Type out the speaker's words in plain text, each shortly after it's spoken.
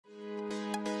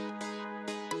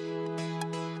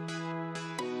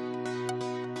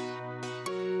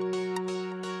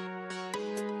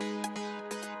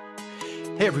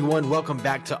Hey everyone, welcome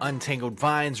back to Untangled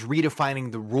Vines,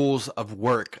 redefining the rules of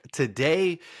work.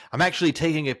 Today, I'm actually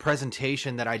taking a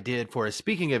presentation that I did for a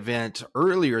speaking event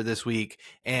earlier this week,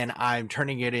 and I'm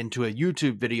turning it into a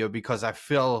YouTube video because I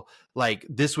feel like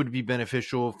this would be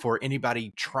beneficial for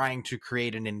anybody trying to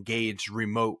create an engaged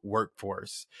remote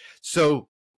workforce. So,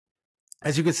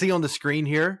 as you can see on the screen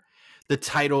here, the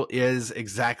title is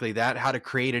exactly that: how to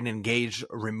create an engaged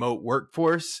remote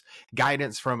workforce,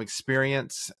 guidance from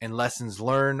experience and lessons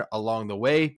learned along the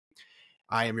way.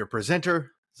 I am your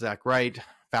presenter, Zach Wright,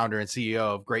 founder and CEO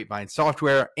of Grapevine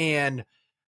Software. And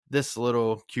this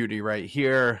little cutie right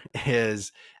here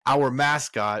is our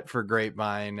mascot for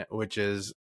Grapevine, which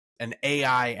is an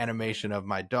AI animation of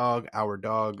my dog, our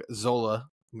dog, Zola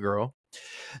girl.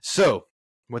 So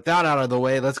with that out of the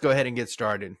way, let's go ahead and get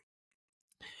started.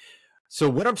 So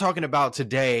what I'm talking about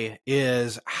today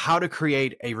is how to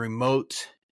create a remote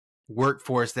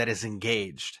workforce that is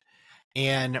engaged.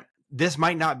 And this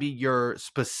might not be your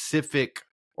specific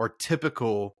or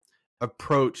typical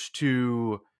approach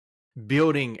to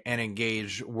building an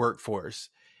engaged workforce.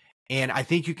 And I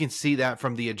think you can see that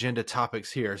from the agenda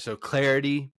topics here. So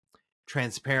clarity,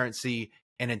 transparency,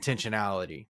 and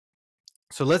intentionality.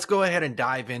 So let's go ahead and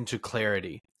dive into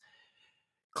clarity.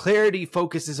 Clarity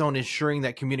focuses on ensuring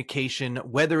that communication,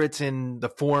 whether it's in the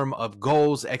form of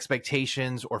goals,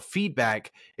 expectations, or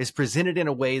feedback, is presented in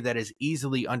a way that is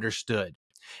easily understood.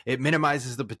 It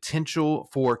minimizes the potential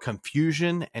for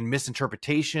confusion and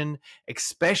misinterpretation,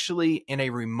 especially in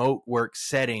a remote work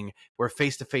setting where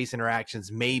face-to-face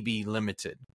interactions may be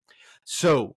limited.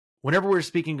 So, whenever we're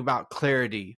speaking about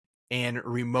clarity and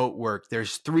remote work,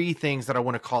 there's three things that I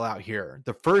want to call out here.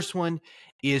 The first one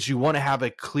is you want to have a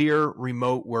clear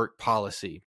remote work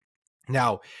policy.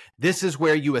 Now, this is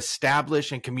where you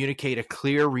establish and communicate a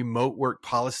clear remote work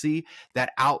policy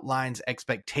that outlines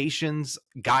expectations,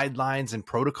 guidelines, and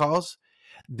protocols.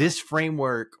 This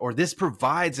framework, or this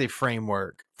provides a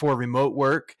framework for remote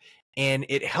work, and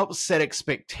it helps set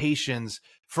expectations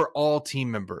for all team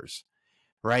members.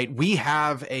 Right? We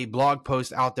have a blog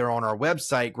post out there on our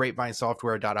website,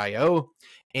 grapevinesoftware.io,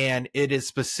 and it is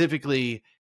specifically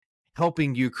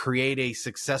helping you create a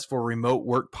successful remote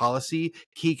work policy,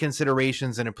 key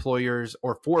considerations and employers,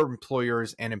 or for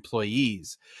employers and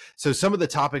employees. So some of the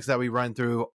topics that we run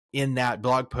through in that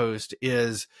blog post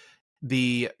is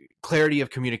the clarity of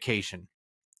communication,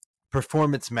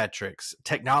 performance metrics,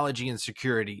 technology and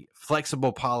security,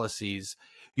 flexible policies.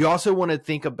 You also want to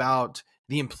think about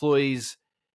the employees'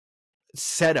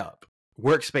 setup,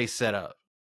 workspace setup.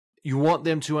 You want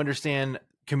them to understand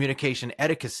communication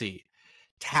etiquette,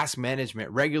 task management,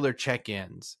 regular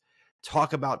check-ins,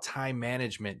 talk about time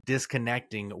management,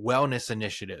 disconnecting, wellness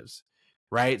initiatives,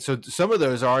 right? So some of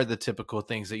those are the typical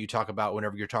things that you talk about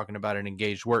whenever you're talking about an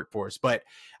engaged workforce. But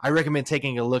I recommend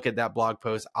taking a look at that blog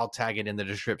post. I'll tag it in the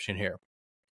description here.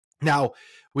 Now,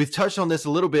 we've touched on this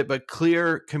a little bit, but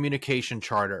clear communication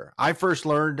charter. I first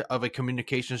learned of a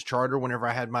communications charter whenever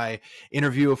I had my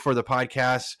interview for the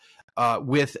podcast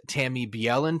with Tammy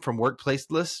Bielen from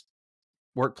Workplaceless.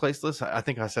 I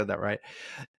think I said that right.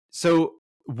 So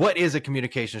what is a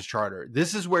communications charter?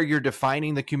 This is where you're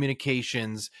defining the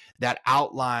communications that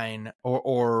outline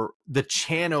or the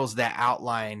channels that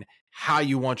outline how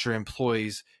you want your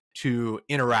employees to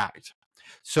interact.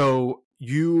 So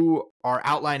you are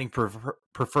outlining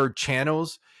preferred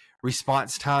channels,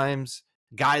 response times,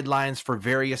 guidelines for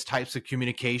various types of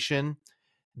communication.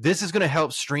 This is going to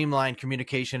help streamline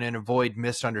communication and avoid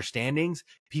misunderstandings.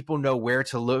 People know where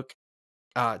to look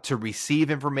to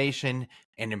receive information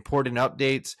and important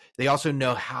updates. They also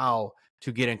know how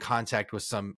to get in contact with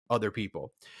some other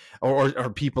people or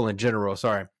people in general,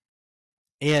 sorry.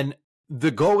 And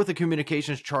the goal with the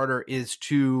communications charter is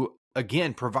to,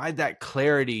 again, provide that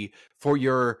clarity for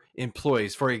your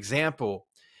employees. For example,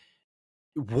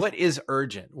 what is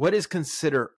urgent? What is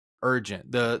considered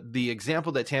urgent? The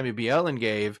example that Tammy Bielen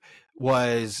gave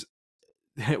was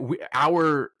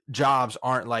our jobs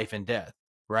aren't life and death,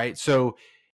 right? So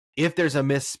if there's a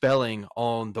misspelling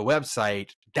on the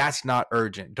website, that's not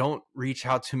urgent. Don't reach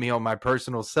out to me on my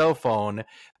personal cell phone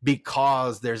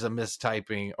because there's a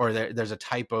mistyping or there's a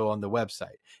typo on the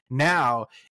website. Now,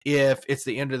 if it's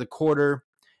the end of the quarter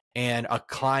and a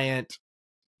client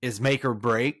is make or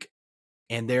break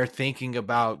and they're thinking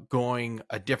about going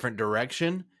a different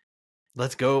direction,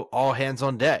 let's go all hands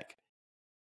on deck.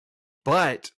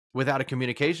 But without a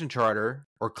communication charter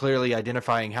or clearly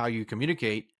identifying how you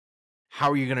communicate, how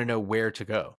are you going to know where to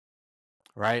go,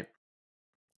 right?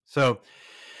 So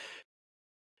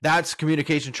that's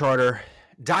communication charter.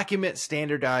 Document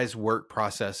standardized work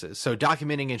processes. So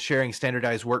documenting and sharing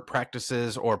standardized work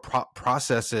practices or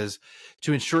processes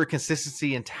to ensure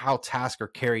consistency in how tasks are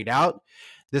carried out.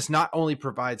 This not only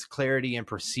provides clarity and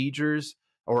procedures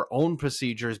or own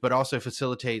procedures, but also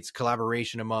facilitates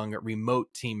collaboration among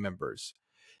remote team members.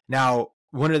 Now,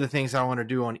 one of the things I want to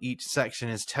do on each section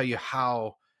is tell you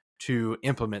how to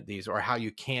implement these or how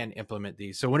you can implement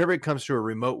these. So whenever it comes to a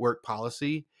remote work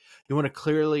policy, you want to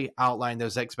clearly outline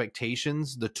those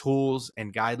expectations, the tools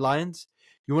and guidelines.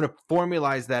 You want to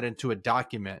formalize that into a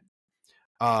document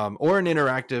or an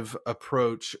interactive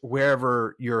approach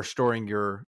wherever you're storing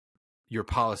your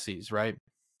policies, right?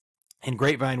 In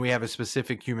Grapevine, we have a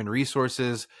specific human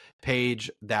resources page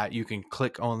that you can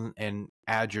click on and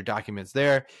add your documents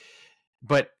there.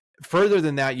 But further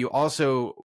than that, you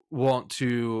also want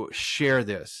to share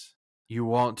this. You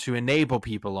want to enable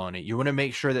people on it. You want to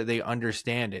make sure that they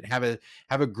understand it. Have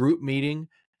a group meeting,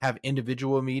 have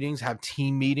individual meetings, have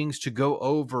team meetings to go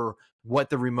over what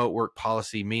the remote work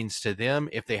policy means to them,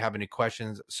 if they have any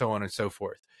questions, so on and so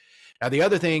forth. Now, the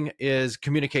other thing is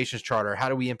communications charter. How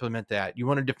do we implement that? You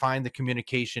want to define the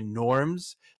communication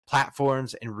norms,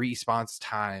 platforms, and response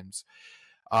times.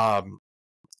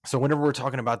 So whenever we're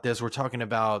talking about this, we're talking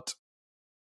about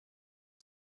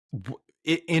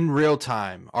in real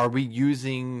time. Are we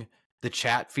using the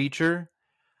chat feature?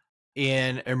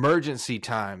 In emergency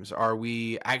times, are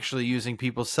we actually using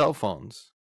people's cell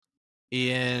phones?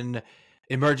 In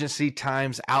emergency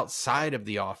times outside of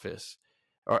the office,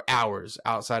 or hours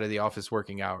outside of the office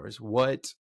working hours,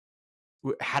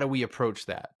 how do we approach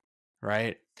that,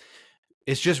 right?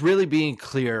 It's just really being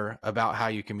clear about how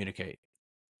you communicate.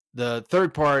 The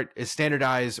third part is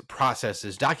standardize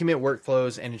processes, document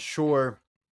workflows, and ensure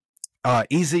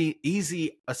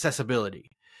easy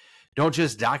accessibility. Don't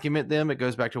just document them. It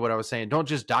goes back to what I was saying. Don't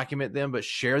just document them, but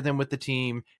share them with the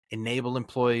team, enable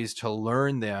employees to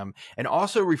learn them, and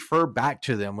also refer back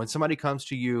to them. When somebody comes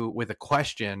to you with a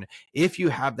question, if you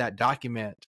have that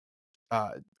document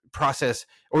process,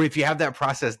 or if you have that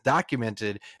process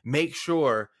documented, make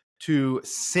sure to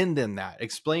send them that.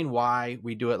 Explain why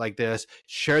we do it like this.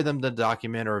 Share them the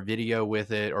document or a video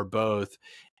with it or both,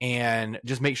 and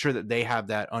just make sure that they have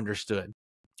that understood.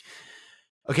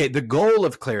 Okay, the goal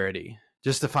of clarity,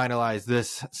 just to finalize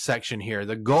this section here,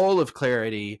 the goal of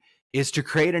clarity is to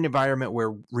create an environment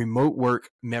where remote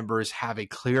work members have a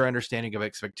clear understanding of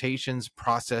expectations,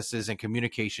 processes, and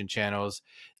communication channels.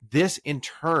 This, in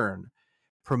turn,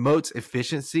 promotes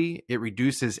efficiency, it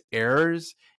reduces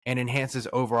errors, and enhances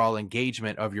overall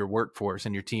engagement of your workforce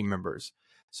and your team members.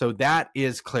 So that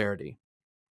is clarity.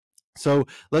 So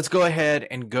let's go ahead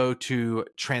and go to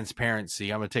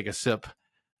transparency. I'm going to take a sip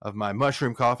of my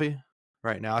mushroom coffee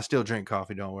right now. I still drink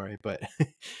coffee, don't worry, but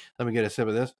let me get a sip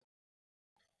of this.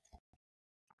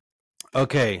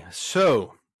 Okay,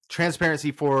 so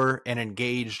transparency for an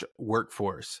engaged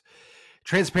workforce.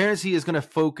 Transparency is going to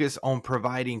focus on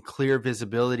providing clear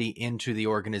visibility into the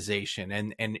organization,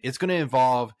 and it's going to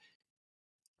involve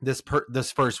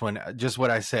this first one, just what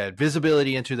I said,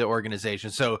 visibility into the organization.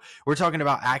 So we're talking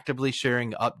about actively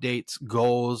sharing updates,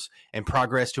 goals, and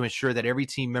progress to ensure that every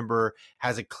team member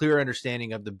has a clear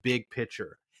understanding of the big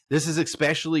picture. This is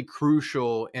especially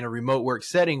crucial in a remote work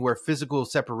setting where physical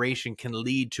separation can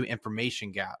lead to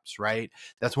information gaps, right?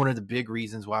 That's one of the big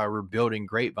reasons why we're building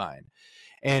Grapevine.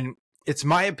 And it's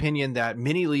my opinion that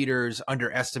many leaders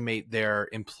underestimate their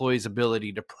employees'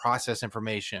 ability to process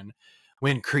information.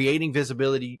 When creating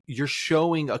visibility, you're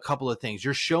showing a couple of things.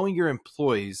 You're showing your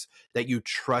employees that you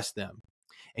trust them,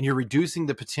 and you're reducing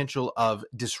the potential of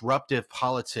disruptive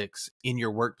politics in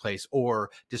your workplace or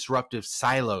disruptive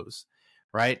silos,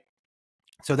 right?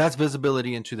 So that's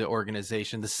visibility into the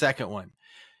organization. The second one,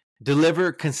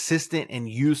 deliver consistent and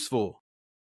useful,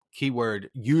 keyword,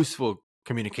 useful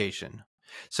communication.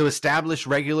 So establish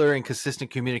regular and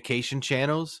consistent communication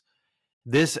channels.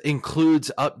 This includes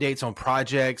updates on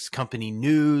projects, company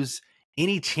news,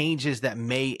 any changes that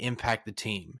may impact the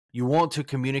team. You want to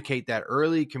communicate that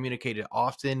early, communicate it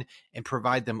often, and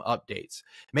provide them updates.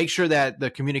 Make sure that the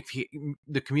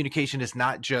communication is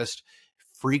not just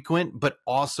frequent, but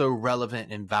also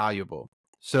relevant and valuable.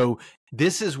 So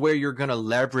this is where you're going to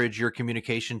leverage your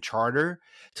communication charter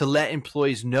to let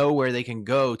employees know where they can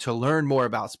go to learn more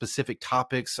about specific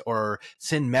topics or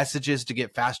send messages to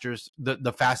get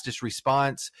the fastest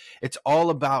response. It's all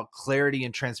about clarity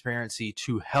and transparency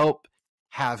to help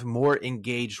have more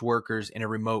engaged workers in a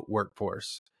remote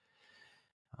workforce.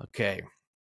 Okay.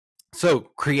 So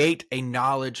create a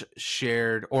knowledge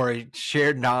shared or a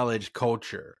shared knowledge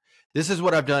culture. This is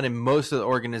what I've done in most of the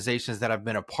organizations that I've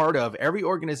been a part of. Every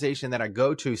organization that I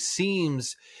go to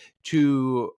seems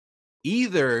to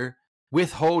either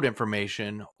withhold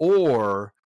information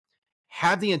or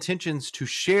have the intentions to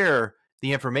share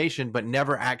the information, but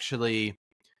never actually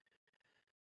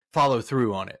follow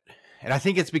through on it. And I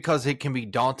think it's because it can be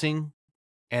daunting.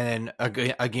 And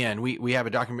again, we have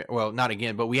a document, well, not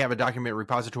again, but we have a document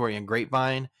repository in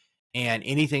Grapevine, and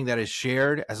anything that is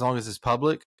shared, as long as it's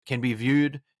public, can be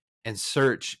viewed and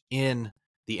searched in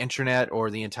the intranet or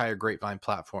the entire Grapevine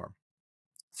platform.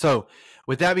 So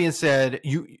with that being said,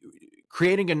 you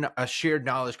creating a shared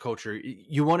knowledge culture,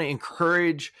 you want to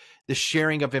encourage the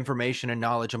sharing of information and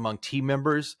knowledge among team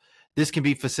members. This can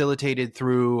be facilitated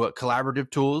through collaborative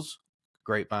tools,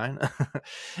 Grapevine,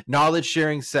 knowledge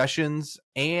sharing sessions,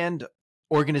 and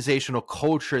organizational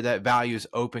culture that values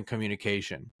open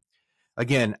communication.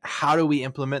 Again, how do we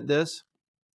implement this?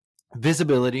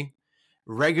 Visibility,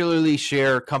 regularly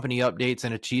share company updates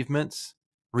and achievements.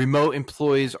 Remote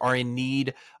employees are in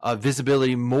need of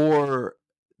visibility more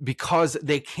because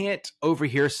they can't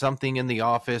overhear something in the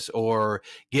office or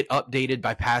get updated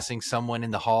by passing someone in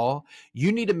the hall.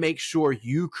 You need to make sure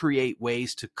you create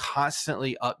ways to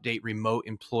constantly update remote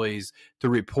employees through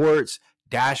reports,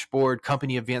 dashboard,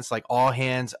 company events like all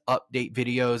hands, update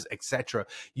videos, etc.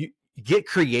 You get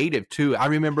creative too. I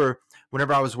remember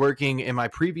whenever I was working in my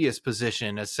previous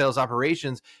position as sales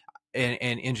operations and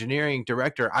engineering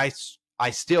director, I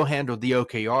still handled the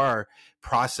OKR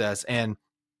process, and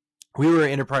we were an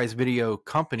enterprise video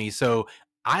company. So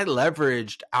I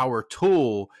leveraged our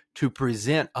tool to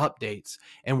present updates.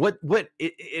 And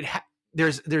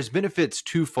there's benefits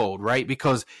twofold, right?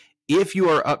 Because if you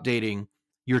are updating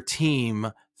your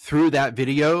team through that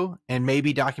video and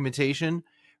maybe documentation,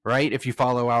 right? If you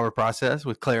follow our process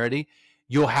with clarity,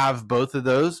 you'll have both of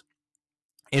those.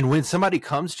 And when somebody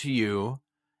comes to you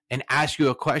and asks you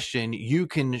a question, you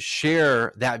can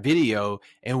share that video.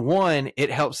 And one,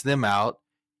 it helps them out.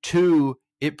 Two,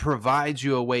 it provides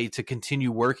you a way to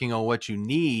continue working on what you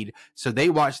need. So they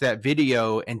watch that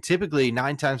video, and typically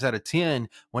 9 times out of 10,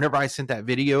 whenever I sent that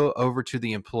video over to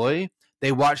the employee,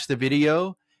 they watched the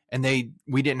video and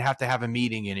we didn't have to have a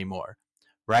meeting anymore.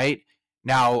 Right?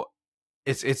 Now,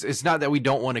 it's not that we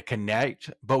don't want to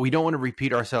connect, but we don't want to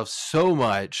repeat ourselves so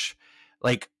much.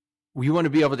 Like, we want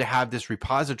to be able to have this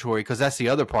repository, because that's the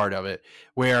other part of it,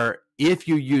 where if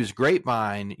you use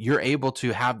Grapevine, you're able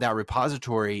to have that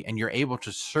repository and you're able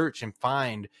to search and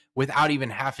find without even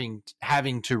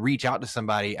having to reach out to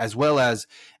somebody, as well as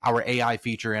our AI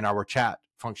feature and our chat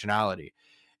functionality.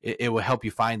 It will help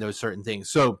you find those certain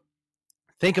things. So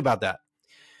think about that.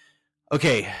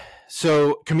 Okay.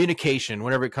 So communication,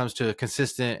 whenever it comes to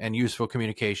consistent and useful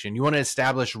communication, you want to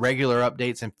establish regular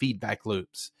updates and feedback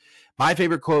loops. My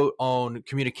favorite quote on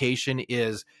communication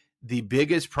is, the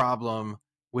biggest problem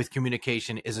with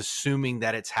communication is assuming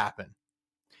that it's happened,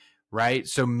 right?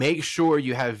 So make sure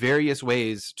you have various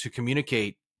ways to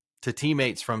communicate to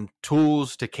teammates, from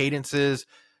tools to cadences,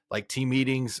 like team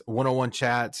meetings, one-on-one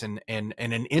chats, and an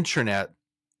intranet,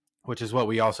 which is what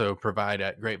we also provide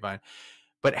at Grapevine.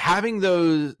 But having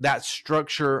that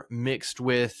structure mixed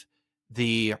with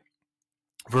the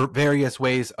various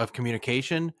ways of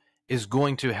communication is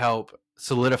going to help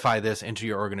solidify this into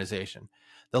your organization.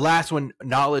 The last one,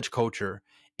 knowledge culture.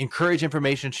 Encourage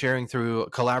information sharing through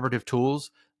collaborative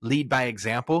tools. Lead by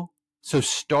example. So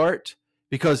start,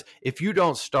 because if you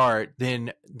don't start,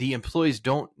 then the employees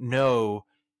don't know.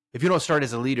 If you don't start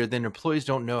as a leader, then employees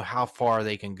don't know how far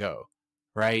they can go,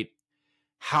 right?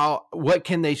 What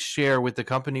can they share with the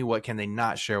company? What can they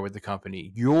not share with the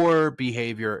company? Your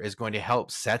behavior is going to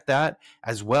help set that,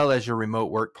 as well as your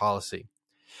remote work policy.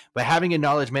 But having a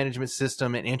knowledge management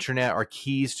system and intranet are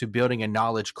keys to building a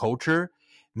knowledge culture.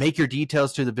 Make your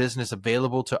details to the business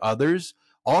available to others.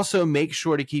 Also, make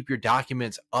sure to keep your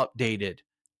documents updated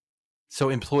so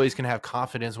employees can have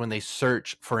confidence when they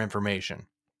search for information.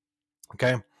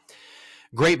 Okay.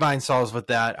 Grapevine solves with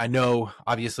that. I know,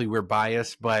 obviously, we're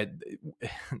biased, but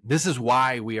this is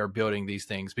why we are building these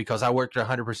things, because I worked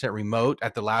 100% remote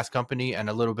at the last company and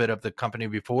a little bit of the company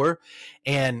before.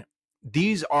 And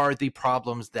these are the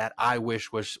problems that I wish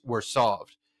were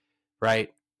solved,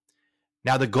 right?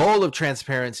 Now, the goal of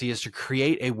transparency is to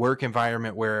create a work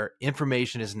environment where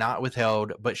information is not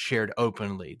withheld, but shared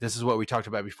openly. This is what we talked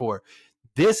about before.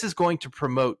 This is going to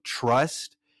promote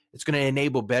trust. It's going to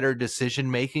enable better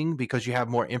decision-making because you have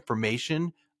more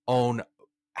information on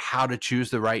how to choose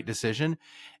the right decision.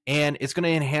 And it's going to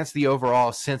enhance the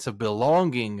overall sense of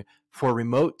belonging for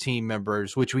remote team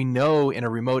members, which we know in a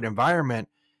remote environment,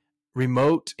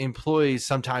 remote employees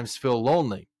sometimes feel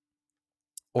lonely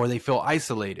or they feel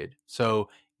isolated. So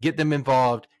get them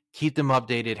involved, keep them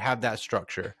updated, have that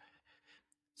structure.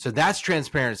 So that's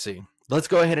transparency. let's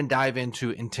go ahead and dive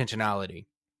into intentionality.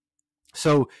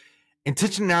 So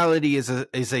intentionality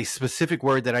is a specific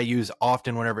word that I use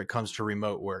often whenever it comes to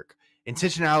remote work.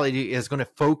 Intentionality is going to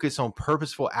focus on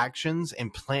purposeful actions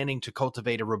and planning to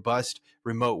cultivate a robust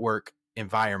remote work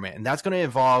environment. And that's going to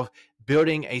involve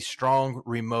building a strong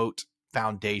remote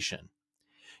foundation.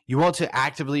 You want to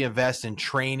actively invest in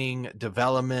training,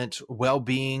 development,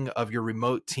 well-being of your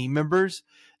remote team members.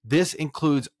 This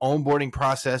includes onboarding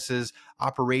processes,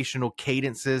 operational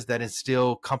cadences that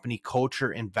instill company culture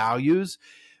and values.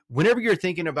 Whenever you're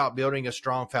thinking about building a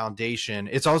strong foundation,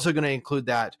 it's also going to include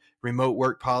that remote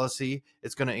work policy.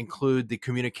 It's going to include the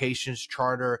communications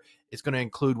charter. It's going to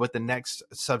include what the next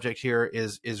subject here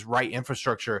is Wright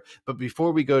infrastructure. But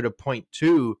before we go to point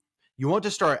 2, you want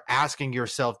to start asking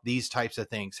yourself these types of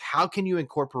things. How can you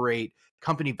incorporate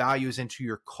company values into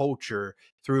your culture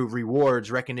through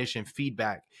rewards, recognition,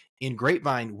 feedback? In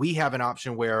Grapevine, we have an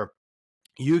option where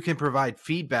you can provide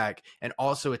feedback and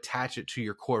also attach it to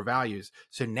your core values.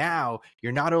 So now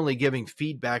you're not only giving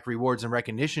feedback, rewards, and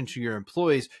recognition to your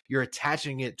employees, you're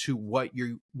attaching it to what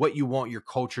you want your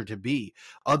culture to be.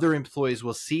 Other employees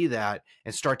will see that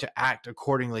and start to act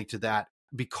accordingly to that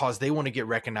because they want to get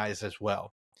recognized as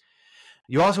well.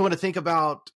 You also want to think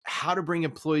about how to bring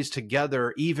employees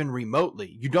together even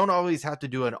remotely. You don't always have to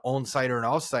do an on-site or an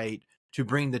off-site to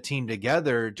bring the team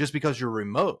together just because you're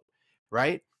remote,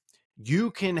 right?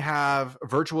 You can have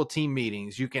virtual team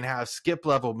meetings. You can have skip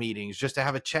level meetings just to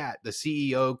have a chat. The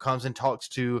CEO comes and talks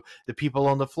to the people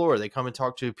on the floor. They come and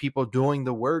talk to people doing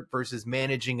the work versus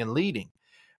managing and leading,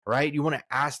 right? You want to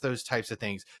ask those types of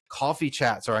things. Coffee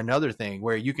chats are another thing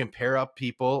where you can pair up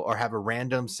people or have a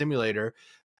random simulator,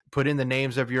 put in the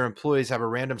names of your employees, have a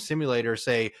random simulator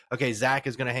say, okay, Zach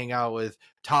is going to hang out with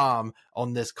Tom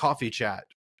on this coffee chat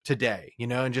today,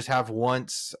 and just have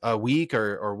once a week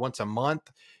or once a month.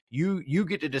 You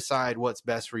get to decide what's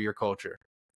best for your culture.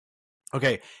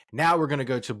 Okay, now we're going to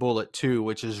go to bullet 2,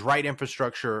 which is Wright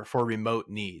infrastructure for remote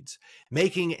needs.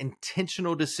 Making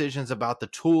intentional decisions about the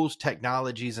tools,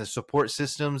 technologies, and support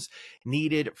systems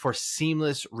needed for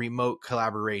seamless remote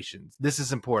collaborations. This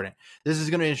is important. This is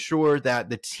going to ensure that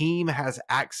the team has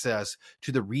access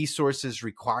to the resources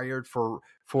required for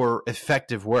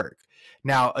effective work.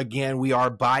 Now, again, we are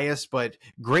biased, but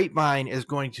Grapevine is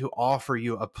going to offer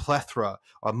you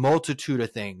a multitude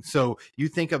of things. So you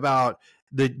think about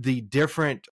the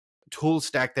different tool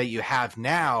stack that you have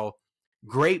now.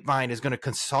 Grapevine is going to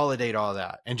consolidate all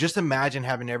that. And just imagine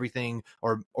having everything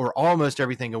or almost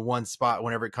everything in one spot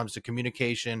whenever it comes to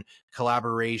communication,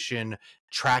 collaboration,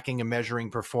 tracking and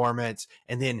measuring performance,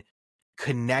 and then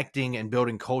connecting and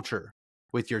building culture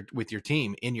with your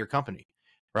team in your company,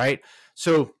 right?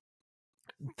 So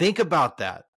think about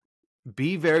that.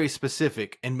 Be very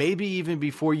specific. And maybe even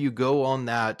before you go on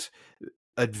that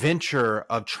adventure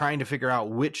of trying to figure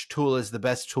out which tool is the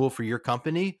best tool for your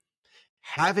company,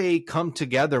 have a come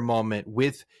together moment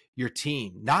with your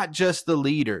team, not just the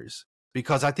leaders,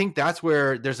 because I think that's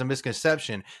where there's a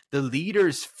misconception. The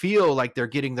leaders feel like they're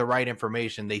getting the right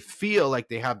information. They feel like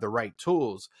they have the right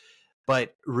tools,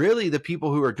 but really the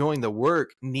people who are doing the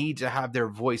work need to have their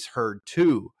voice heard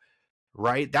too,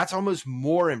 right? That's almost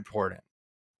more important,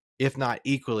 if not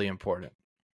equally important.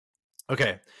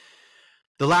 Okay.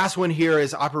 The last one here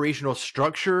is operational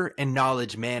structure and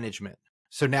knowledge management.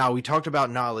 So now we talked about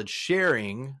knowledge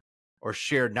sharing or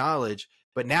shared knowledge,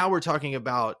 but now we're talking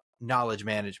about knowledge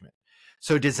management.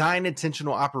 So design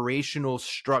intentional operational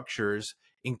structures,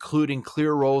 including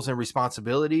clear roles and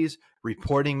responsibilities,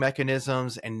 reporting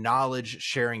mechanisms, and knowledge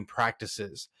sharing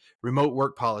practices. Remote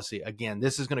work policy. Again,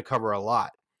 this is going to cover a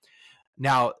lot.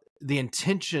 Now,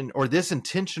 this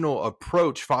intentional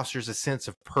approach fosters a sense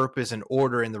of purpose and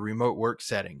order in the remote work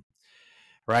setting,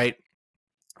 right?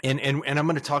 And I'm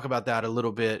going to talk about that a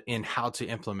little bit in how to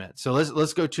implement. So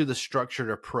let's go to the structured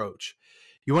approach.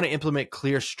 You want to implement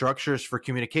clear structures for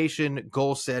communication,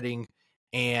 goal setting,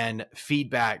 and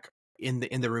feedback in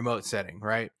the remote setting,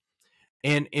 right?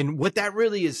 And what that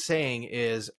really is saying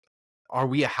is, are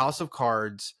we a house of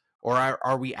cards, or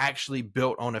are we actually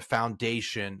built on a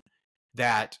foundation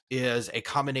that is a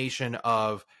combination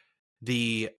of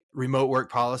the remote work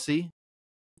policy,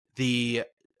 the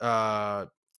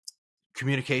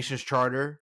communications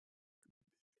charter,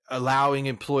 allowing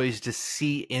employees to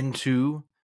see into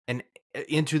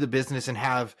the business and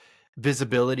have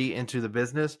visibility into the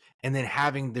business, and then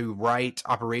having the right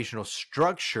operational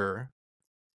structure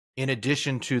in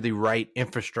addition to the right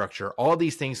infrastructure. All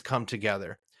these things come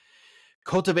together.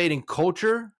 Cultivating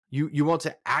culture. You want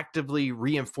to actively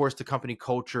reinforce the company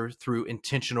culture through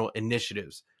intentional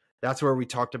initiatives. That's where we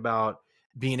talked about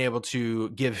being able to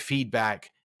give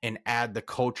feedback and add the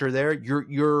culture there.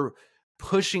 You're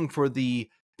pushing for the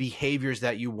behaviors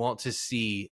that you want to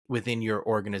see within your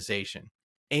organization.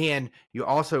 And you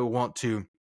also want to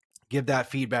give that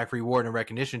feedback, reward, and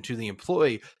recognition to the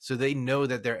employee so they know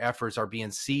that their efforts are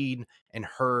being seen and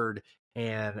heard,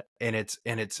 and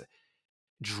it's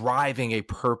driving a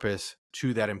purpose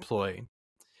to that employee.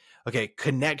 Okay,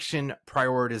 connection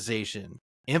prioritization.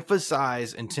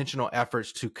 Emphasize intentional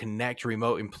efforts to connect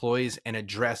remote employees and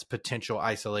address potential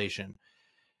isolation.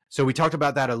 So we talked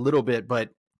about that a little bit, but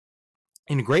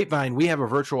in Grapevine, we have a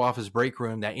virtual office break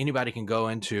room that anybody can go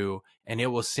into, and it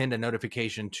will send a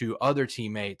notification to other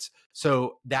teammates.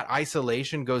 So that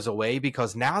isolation goes away,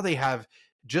 because now they have,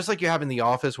 just like you have in the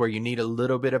office where you need a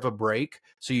little bit of a break.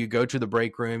 So you go to the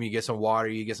break room, you get some water,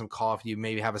 you get some coffee, you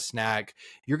maybe have a snack.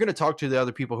 You're going to talk to the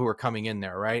other people who are coming in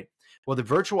there, right? Well, the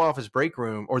virtual office break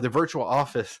room, or the virtual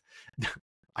office,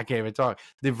 I can't even talk,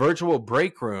 the virtual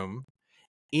break room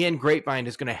in Grapevine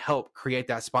is going to help create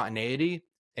that spontaneity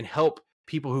and help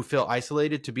people who feel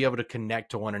isolated to be able to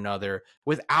connect to one another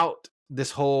without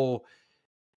this whole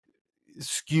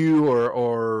skew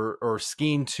or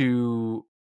scheme to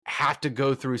have to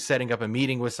go through setting up a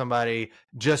meeting with somebody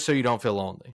just so you don't feel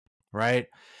lonely, right?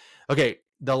 Okay,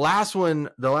 the last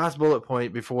bullet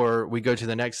point before we go to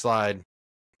the next slide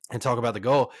and talk about the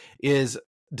goal is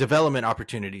development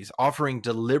opportunities, offering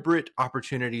deliberate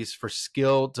opportunities for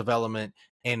skill development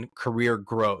and career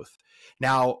growth.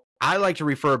 Now, I like to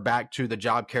refer back to the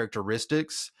job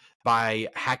characteristics by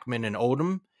Hackman and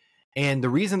Oldham. And the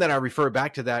reason that I refer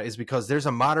back to that is because there's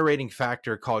a moderating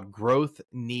factor called growth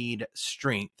need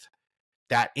strength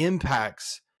that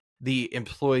impacts the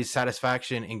employee's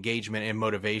satisfaction, engagement, and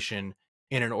motivation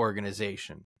in an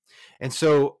organization. And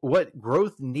so what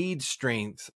growth need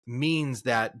strength means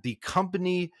that the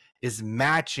company is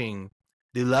matching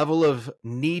the level of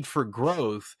need for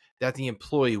growth that the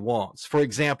employee wants. For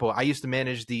example, I used to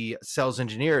manage the sales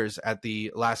engineers at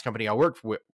the last company I worked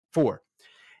for,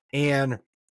 and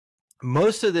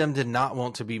most of them did not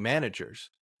want to be managers.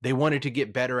 They wanted to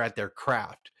get better at their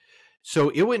craft. So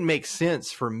it wouldn't make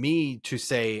sense for me to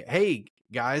say, hey,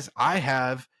 guys, I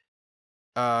have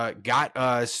got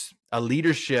us a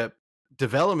leadership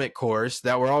development course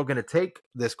that we're all going to take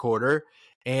this quarter,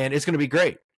 and it's going to be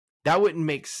great. That wouldn't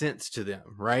make sense to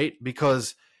them, right?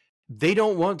 Because they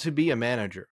don't want to be a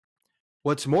manager.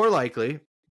 What's more likely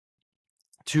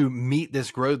to meet this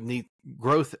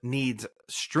growth needs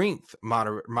strength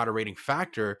moderating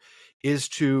factor is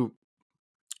to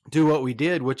do what we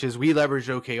did, which is we leveraged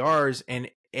OKRs,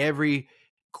 and every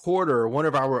quarter, one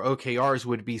of our OKRs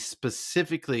would be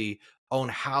specifically on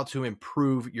how to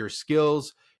improve your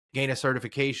skills, gain a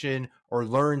certification, or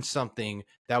learn something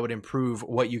that would improve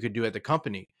what you could do at the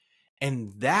company.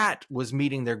 And that was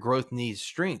meeting their growth needs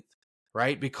strength,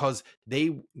 right? Because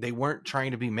they weren't trying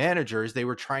to be managers. They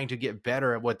were trying to get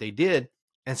better at what they did.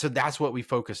 And so that's what we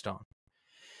focused on.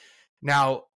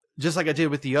 Now, just like I did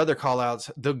with the other callouts,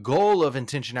 the goal of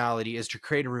intentionality is to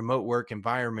create a remote work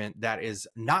environment that is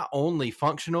not only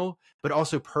functional, but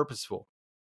also purposeful.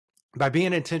 By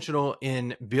being intentional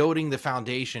in building the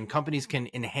foundation, companies can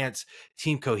enhance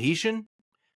team cohesion,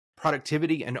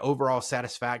 productivity, and overall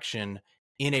satisfaction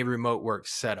in a remote work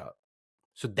setup.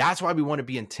 So that's why we want to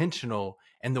be intentional.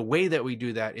 And the way that we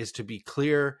do that is to be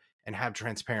clear and have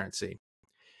transparency.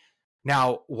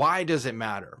 Now, why does it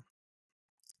matter?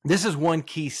 This is one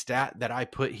key stat that I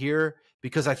put here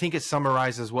because I think it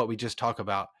summarizes what we just talked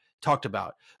about.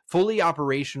 Fully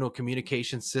operational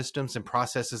communication systems and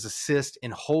processes assist in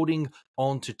holding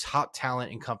on to top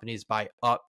talent in companies by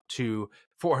up to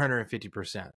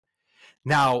 450%.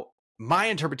 Now, my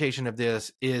interpretation of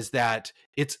this is that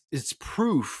it's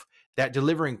proof that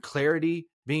delivering clarity,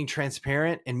 being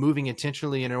transparent, and moving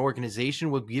intentionally in an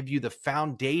organization will give you the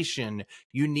foundation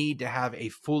you need to have a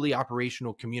fully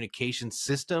operational communication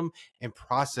system and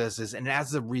processes. And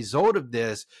as a result of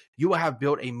this, you will have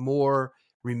built a more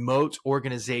remote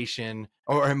organization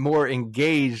or a more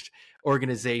engaged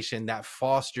organization that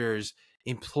fosters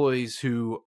employees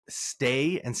who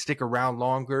stay and stick around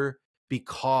longer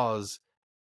because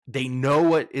they know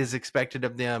what is expected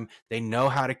of them. They know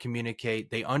how to communicate.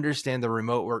 They understand the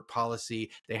remote work policy.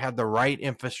 They have the right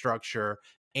infrastructure,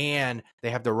 and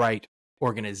they have the right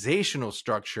organizational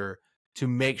structure to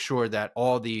make sure that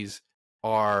all these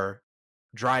are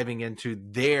driving into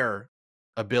their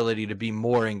ability to be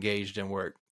more engaged in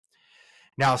work.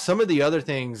 Now, some of the other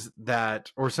things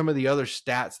some of the other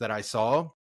stats that I saw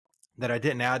that I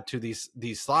didn't add to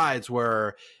these slides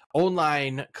were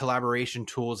online collaboration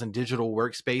tools and digital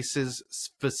workspaces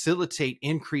facilitate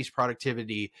increased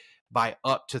productivity by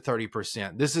up to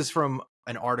 30%. This is from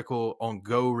an article on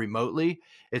Go Remotely.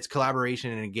 It's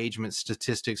collaboration and engagement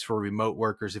statistics for remote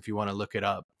workers if you want to look it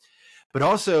up. But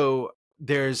also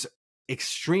there's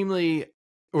extremely,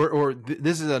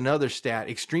 this is another stat,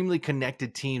 extremely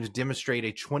connected teams demonstrate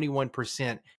a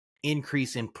 21%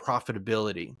 increase in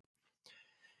profitability.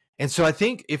 And so I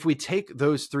think if we take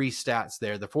those three stats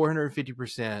there, the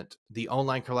 450%, the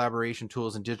online collaboration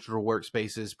tools and digital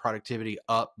workspaces productivity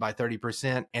up by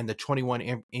 30%, and the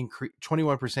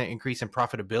 21% increase in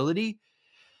profitability,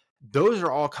 those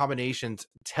are all combinations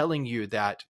telling you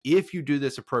that if you do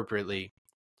this appropriately,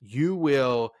 you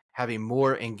will have a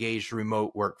more engaged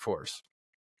remote workforce.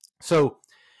 So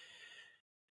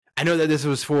I know that this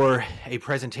was for a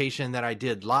presentation that I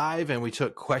did live and we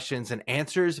took questions and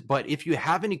answers, but if you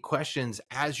have any questions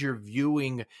as you're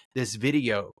viewing this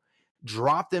video,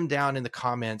 drop them down in the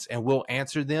comments and we'll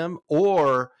answer them,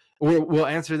 or we'll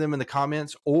answer them in the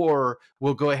comments, or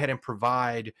we'll go ahead and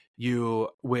provide you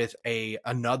with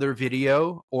another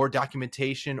video or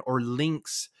documentation or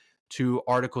links to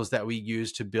articles that we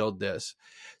use to build this.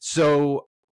 So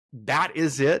that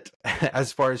is it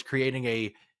as far as creating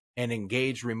an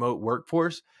engaged remote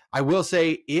workforce. I will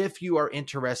say, if you are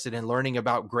interested in learning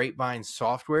about Grapevine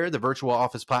Software, the virtual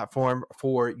office platform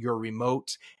for your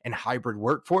remote and hybrid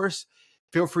workforce,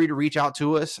 feel free to reach out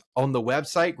to us on the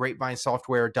website,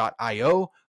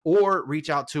 grapevinesoftware.io, or reach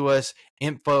out to us,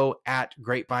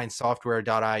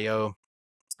 info@grapevinesoftware.io,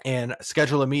 and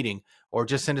schedule a meeting, or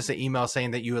just send us an email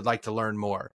saying that you would like to learn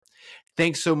more.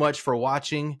 Thanks so much for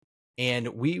watching, and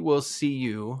we will see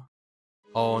you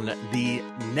on the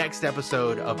next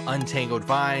episode of Untangled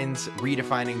Vines,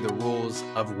 Redefining the Rules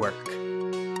of Work.